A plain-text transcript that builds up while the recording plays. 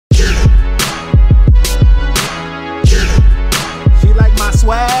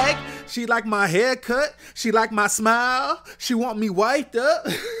She like my haircut. She like my smile. She want me wiped up.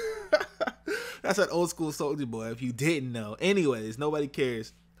 That's an old school Soldier Boy, if you didn't know. Anyways, nobody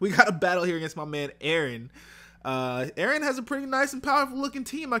cares. We got a battle here against my man Aaron. Aaron has a pretty nice and powerful looking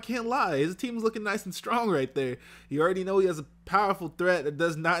team, I can't lie. His team's looking nice and strong right there. You already know he has a powerful threat that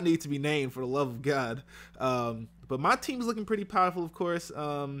does not need to be named, for the love of God. But my team's looking pretty powerful, of course.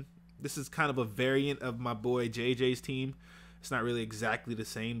 This is kind of a variant of my boy JJ's team. It's not really exactly the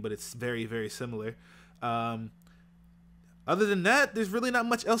same, but it's very, very similar. Other than that, there's really not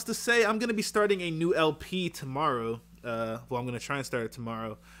much else to say. I'm going to be starting a new LP tomorrow. Well, I'm going to try and start it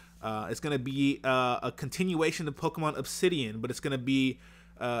tomorrow. It's going to be a continuation of Pokemon Obsidian, but it's going to be,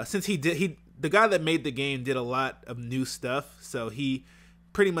 since the guy that made the game did a lot of new stuff, so he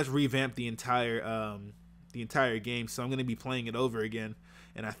pretty much revamped the entire game, so I'm going to be playing it over again.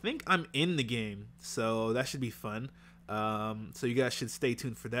 And I think I'm in the game, so that should be fun. So you guys should stay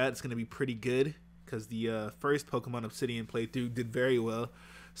tuned for that. It's going to be pretty good, because the first Pokemon Obsidian playthrough did very well,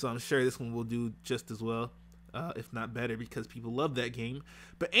 so I'm sure this one will do just as well, if not better, because people love that game.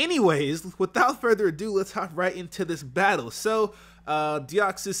 But anyways, without further ado, let's hop right into this battle. So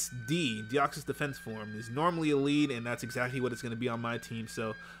Deoxys Defense Form, is normally a lead, and that's exactly what it's going to be on my team.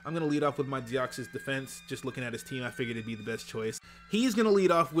 So I'm going to lead off with my Deoxys Defense. Just looking at his team, I figured it'd be the best choice. He's going to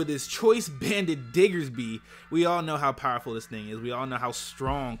lead off with his Choice Banded Diggersby. We all know how powerful this thing is. We all know how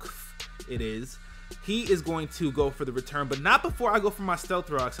strong it is. He is going to go for the return, but not before I go for my Stealth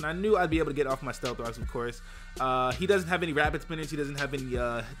Rocks, and I knew I'd be able to get off my Stealth Rocks, of course. He doesn't have any Rapid Spinners, he doesn't have any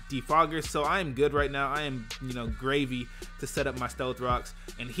Defoggers, so I am good right now. I am, gravy to set up my Stealth Rocks,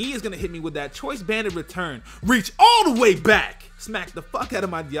 and he is going to hit me with that Choice Banded return. Reach all the way back! Smack the fuck out of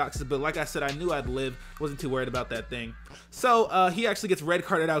my Deoxys, but like I said, I knew I'd live. Wasn't too worried about that thing. So he actually gets red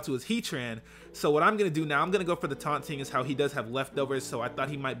carded out to his Heatran. So what I'm going to do now, I'm going to go for the taunting, is how he does have leftovers, so I thought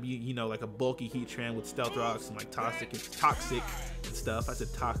he might be, like a bulky Heatran with Stealth Rocks and like Toxic and stuff. I said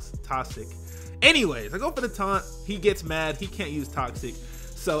toxic. Anyways, I go for the taunt, he gets mad, he can't use Toxic.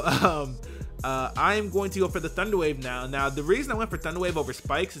 So I'm going to go for the Thunder Wave now. Now, the reason I went for Thunder Wave over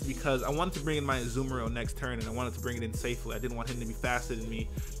Spikes is because I wanted to bring in my Azumarill next turn, and I wanted to bring it in safely. I didn't want him to be faster than me,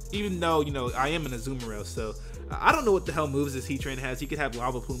 even though, I am an Azumarill, so I don't know what the hell moves this Heatran has. He could have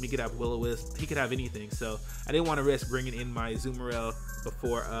Lava Plume, he could have Will-O-Wisp, he could have anything, so I didn't want to risk bringing in my Azumarill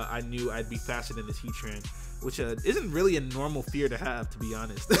before I knew I'd be faster than this Heatran, which isn't really a normal fear to have, to be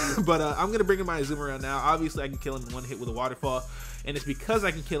honest. But I'm going to bring in my Azumarill now. Obviously, I can kill him in one hit with a Waterfall, and it's because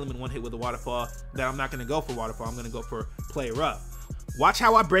I can kill him in one hit with a Waterfall that I'm not going to go for Waterfall. I'm going to go for Play Rough. Watch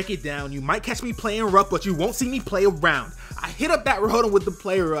how I break it down. You might catch me playing rough, but you won't see me play around. I hit up that Rotom with the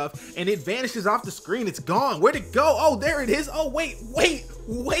Play Rough, and it vanishes off the screen. It's gone. Where'd it go? Oh, there it is. Oh, wait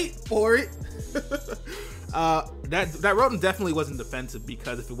for it. That Rotom definitely wasn't defensive,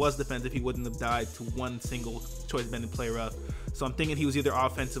 because if it was defensive, he wouldn't have died to one single Choice Banded Play Rough. So I'm thinking he was either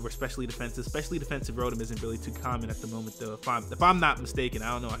offensive or specially defensive. Specially defensive Rotom isn't really too common at the moment, though. If I'm not mistaken,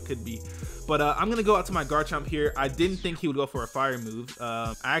 I don't know, I could be. But I'm gonna go out to my Garchomp here. I didn't think he would go for a fire move.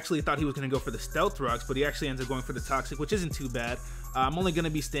 I actually thought he was gonna go for the Stealth Rocks, but he actually ends up going for the Toxic, which isn't too bad. I'm only going to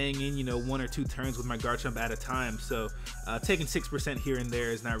be staying in, 1 or 2 turns with my Garchomp at a time, so taking 6% here and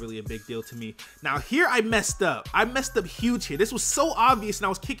there is not really a big deal to me. Now here I messed up. I messed up huge here. This was so obvious, and I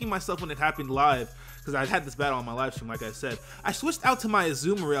was kicking myself when it happened live, because I had this battle on my live stream, like I said. I switched out to my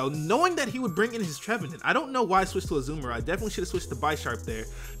Azumarill, knowing that he would bring in his Trevenant. I don't know why I switched to Azumarill. I definitely should have switched to Bisharp there,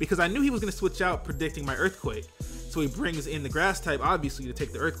 because I knew he was going to switch out predicting my Earthquake. So he brings in the Grass type, obviously, to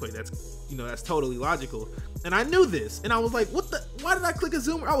take the Earthquake. That's totally logical. And I knew this, and I was like, why did I click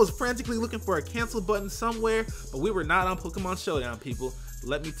Azumarill? I was frantically looking for a cancel button somewhere, but we were not on Pokemon Showdown, people.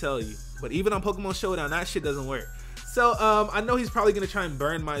 Let me tell you. But even on Pokemon Showdown, that shit doesn't work. So I know he's probably going to try and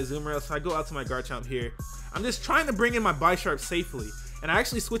burn my Azumarill, so I go out to my Garchomp here. I'm just trying to bring in my Bisharp safely. And I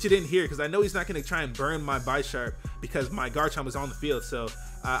actually switch it in here because I know he's not going to try and burn my Bisharp because my Garchomp is on the field. So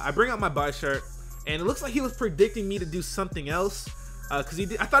I bring out my Bisharp, and it looks like he was predicting me to do something else. Because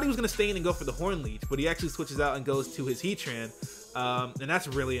I thought he was going to stay in and go for the Horn Leech, but he actually switches out and goes to his Heatran. And that's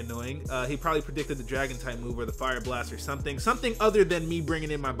really annoying. He probably predicted the Dragon type move or the Fire Blast or something other than me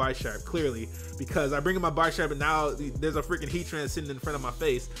bringing in my Bisharp, clearly, because I bring in my Bisharp and now there's a freaking Heatran sitting in front of my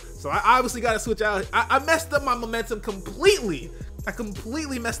face. So I obviously got to switch out. I messed up my momentum completely. I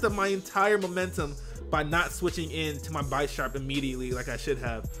completely messed up my entire momentum by not switching in to my Bisharp immediately like I should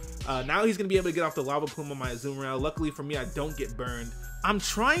have. Now he's going to be able to get off the Lava Plume on my Azumarill. Luckily for me, I don't get burned. I'm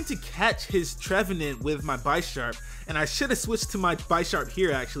trying to catch his Trevenant with my Bisharp, and I should have switched to my Bisharp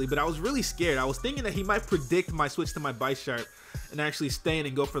here actually, but I was really scared. I was thinking that he might predict my switch to my Bisharp, and actually stay in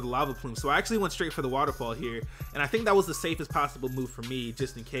and go for the lava plume. So I actually went straight for the waterfall here, and I think that was the safest possible move for me,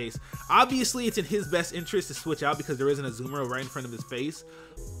 just in case. Obviously, it's in his best interest to switch out because there isn't a Zoomer right in front of his face,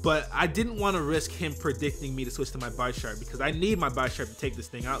 but I didn't want to risk him predicting me to switch to my Bisharp because I need my Bisharp to take this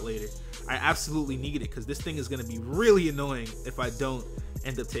thing out later. I absolutely need it because this thing is going to be really annoying if I don't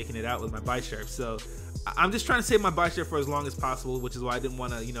end up taking it out with my Bisharp. So I'm just trying to save my Bisharp for as long as possible, which is why I didn't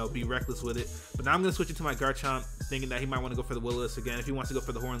want to, you know, be reckless with it. But now I'm going to switch it to my Garchomp, thinking that he might want to go for the Will-O-Wisp again. If he wants to go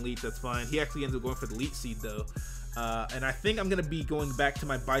for the Horn Leech, that's fine. He actually ended up going for the Leech Seed, though. And I think I'm going to be going back to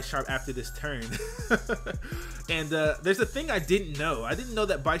my Bisharp after this turn. And there's a thing I didn't know. I didn't know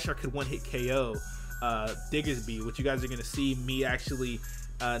that Bisharp could one-hit KO Diggersby, which you guys are going to see me actually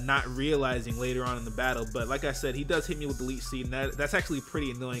not realizing later on in the battle. But like I said, he does hit me with the Leech Seed, and that's actually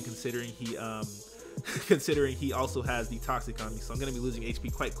pretty annoying considering he also has the Toxic on me. So I'm going to be losing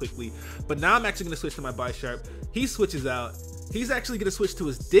HP quite quickly. But now I'm actually going to switch to my Bisharp. He switches out. He's actually going to switch to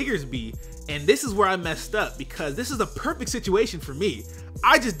his Diggersby, and this is where I messed up because this is a perfect situation for me.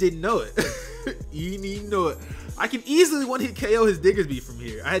 I just didn't know it. You need to know it. I can easily one-hit KO his Diggersby from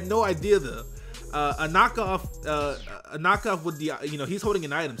here. I had no idea though. A knockoff would, you know, he's holding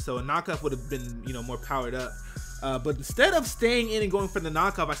an item, so a knockoff would have been, you know, more powered up. But instead of staying in and going for the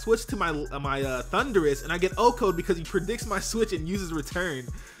knockoff, I switched to my Thundurus, and I get O-code because he predicts my switch and uses return.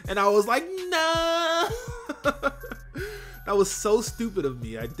 And I was like, no. That was so stupid of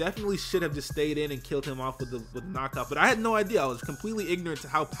me. I definitely should have just stayed in and killed him off with the knockoff, but I had no idea. I was completely ignorant to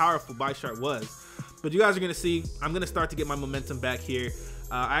how powerful Bisharp was. But you guys are going to see, I'm going to start to get my momentum back here.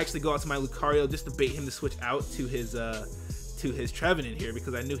 I actually go out to my Lucario just to bait him to switch out to his Trevenant here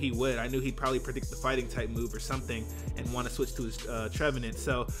because I knew he would. I knew he'd probably predict the fighting type move or something and want to switch to his Trevenant.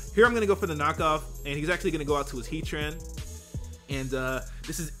 So here I'm going to go for the knockoff, and he's actually going to go out to his Heatran. And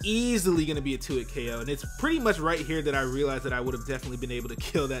this is easily going to be a 2-hit KO. And it's pretty much right here that I realized that I would have definitely been able to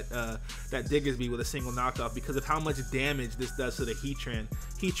kill that Diggersby with a single knockoff because of how much damage this does to the Heatran.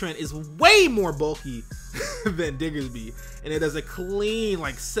 Heatran is way more bulky than Diggersby, and it does a clean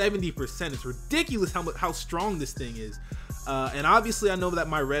like 70%. It's ridiculous how strong this thing is. And obviously I know that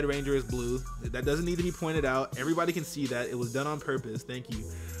my Red Ranger is blue. That doesn't need to be pointed out. Everybody can see that. It was done on purpose. Thank you.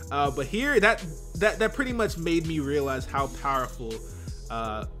 But here, that pretty much made me realize how powerful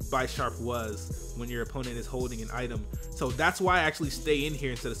Bisharp was when your opponent is holding an item. So that's why I actually stay in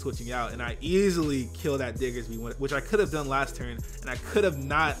here instead of switching out. And I easily kill that Diggersby, which I could have done last turn. And I could have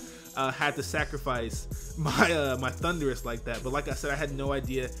not had to sacrifice my Thundurus like that. But like I said, I had no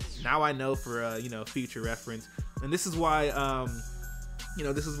idea. Now I know for you know, future reference. And this is why you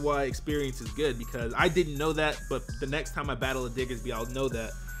know, this is why experience is good, because I didn't know that, but the next time I battle a Diggersby, I'll know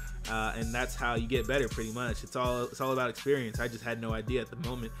that. And that's how you get better, pretty much. It's all about experience. I just had no idea at the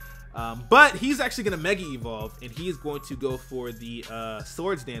moment. But he's actually going to Mega Evolve, and he is going to go for the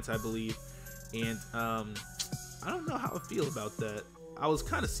Swords Dance, I believe. And I don't know how I feel about that. I was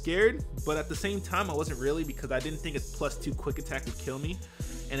kind of scared, but at the same time, I wasn't really, because I didn't think a +2 Quick Attack would kill me.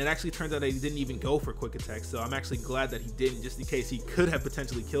 And it actually turns out that he didn't even go for Quick Attack, so I'm actually glad that he didn't, just in case he could have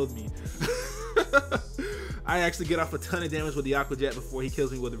potentially killed me. I actually get off a ton of damage with the Aqua Jet before he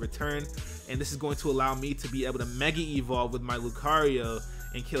kills me with a return, and this is going to allow me to be able to Mega Evolve with my Lucario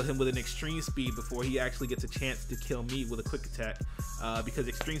and kill him with an Extreme Speed before he actually gets a chance to kill me with a Quick Attack, because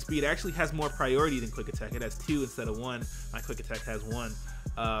Extreme Speed actually has more priority than Quick Attack. It has 2 instead of 1. My Quick Attack has 1.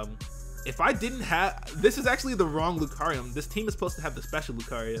 If I didn't have, this is actually the wrong Lucario. This team is supposed to have the special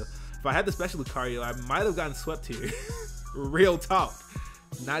Lucario. If I had the special Lucario, I might have gotten swept here. Real talk.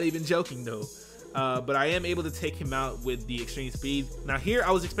 Not even joking though. But I am able to take him out with the Extreme Speed. Now here, I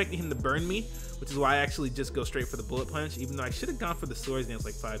was expecting him to burn me, which is why I actually just go straight for the Bullet Punch, even though I should have gone for the Swords Dance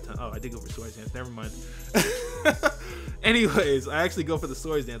like 5 times. Oh, I did go for Swords Dance, never mind. Anyways, I actually go for the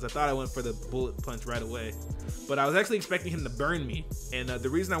Swords Dance. I thought I went for the Bullet Punch right away, but I was actually expecting him to burn me. And the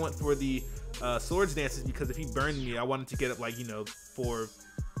reason I went for the Swords Dance is because if he burned me, I wanted to get up like, you know, four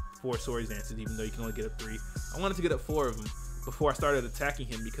Swords Dances, even though you can only get up 3. I wanted to get up 4 of them before I started attacking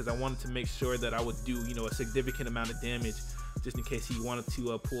him, because I wanted to make sure that I would do, you know, a significant amount of damage, just in case he wanted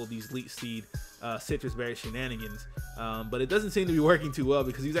to pull these Leech Seed Citrus Berry shenanigans. But it doesn't seem to be working too well,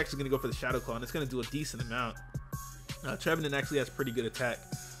 because he's actually going to go for the Shadow Claw, and it's going to do a decent amount. Trevenant actually has pretty good attack.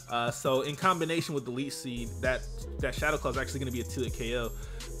 So in combination with the Leech Seed, that Shadow Claw is actually going to be a 2-hit KO.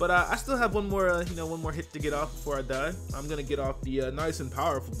 But I still have one more, you know, one more hit to get off before I die. I'm going to get off the nice and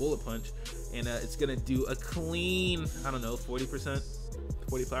powerful Bullet Punch, and it's going to do a clean, I don't know, 40%,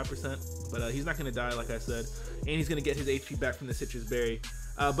 45%. But he's not going to die, like I said, and he's going to get his HP back from the Citrus Berry.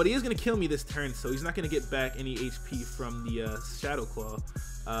 But he is going to kill me this turn, so he's not going to get back any HP from the Shadow Claw.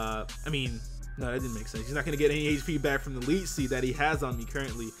 I mean, No, that didn't make sense. He's not going to get any HP back from the leech seed that he has on me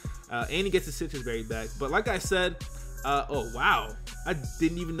currently. And he gets his citrus berry back. But like I said, oh, wow. I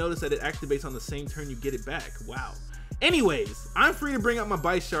didn't even notice that it activates on the same turn you get it back. Wow. Anyways, I'm free to bring out my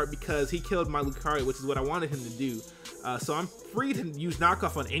Bisharp because he killed my Lucario, which is what I wanted him to do. So I'm free to use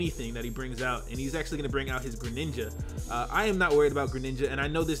knockoff on anything that he brings out, and he's actually going to bring out his Greninja. I am not worried about Greninja, and I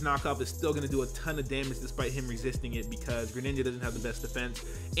know this knockoff is still going to do a ton of damage despite him resisting it because Greninja doesn't have the best defense,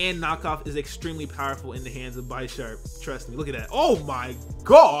 and knockoff is extremely powerful in the hands of Bisharp. Trust me, look at that. Oh my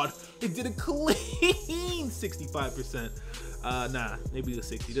god! It did a clean 65%. Nah, maybe it was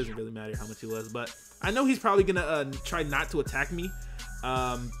 60. It doesn't really matter how much it was, but I know he's probably gonna try not to attack me,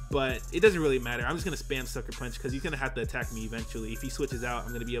 but it doesn't really matter. I'm just gonna spam Sucker Punch because he's gonna have to attack me eventually. If he switches out,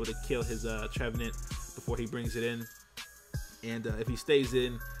 I'm gonna be able to kill his Trevenant before he brings it in. And if he stays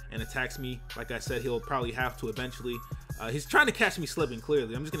in and attacks me, like I said, he'll probably have to eventually. He's trying to catch me slipping,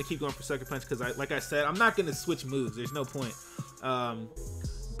 clearly. I'm just gonna keep going for Sucker Punch because, like I said, I'm not gonna switch moves. There's no point.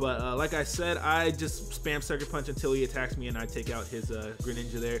 But like I said, I just spam Sucker Punch until he attacks me and I take out his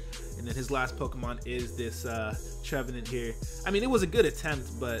Greninja there. And then his last Pokemon is this Trevenant here. I mean, it was a good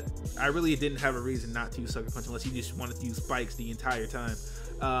attempt, but I really didn't have a reason not to use Sucker Punch unless you just wanted to use Spikes the entire time.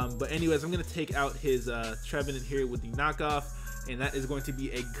 But anyways, I'm going to take out his Trevenant here with the knockoff, and that is going to be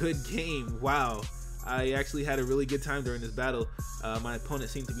a good game. Wow. I actually had a really good time during this battle. My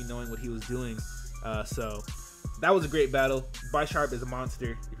opponent seemed to be knowing what he was doing. So that was a great battle. Bisharp is a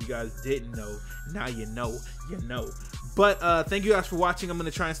monster. If you guys didn't know, now you know, you know. But thank you guys for watching. I'm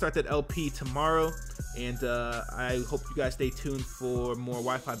gonna try and start that LP tomorrow, and I hope you guys stay tuned for more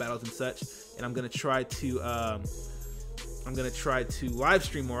Wi-Fi battles and such. And I'm gonna try to live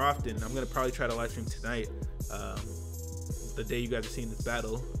stream more often. I'm gonna probably try to live stream tonight, the day you guys are seeing this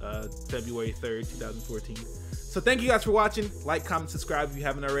battle, February 3rd, 2014. So thank you guys for watching. Like, comment, subscribe if you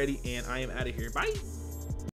haven't already, and I am out of here. Bye.